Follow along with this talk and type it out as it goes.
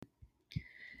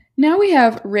Now we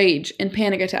have Rage and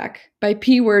Panic Attack by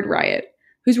P Word Riot,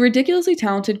 whose ridiculously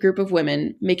talented group of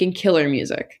women making killer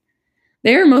music.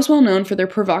 They are most well known for their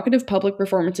provocative public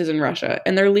performances in Russia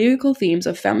and their lyrical themes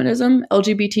of feminism,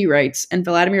 LGBT rights, and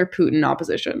Vladimir Putin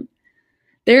opposition.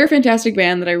 They're a fantastic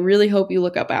band that I really hope you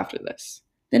look up after this.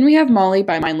 Then we have Molly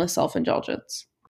by Mindless Self Indulgence.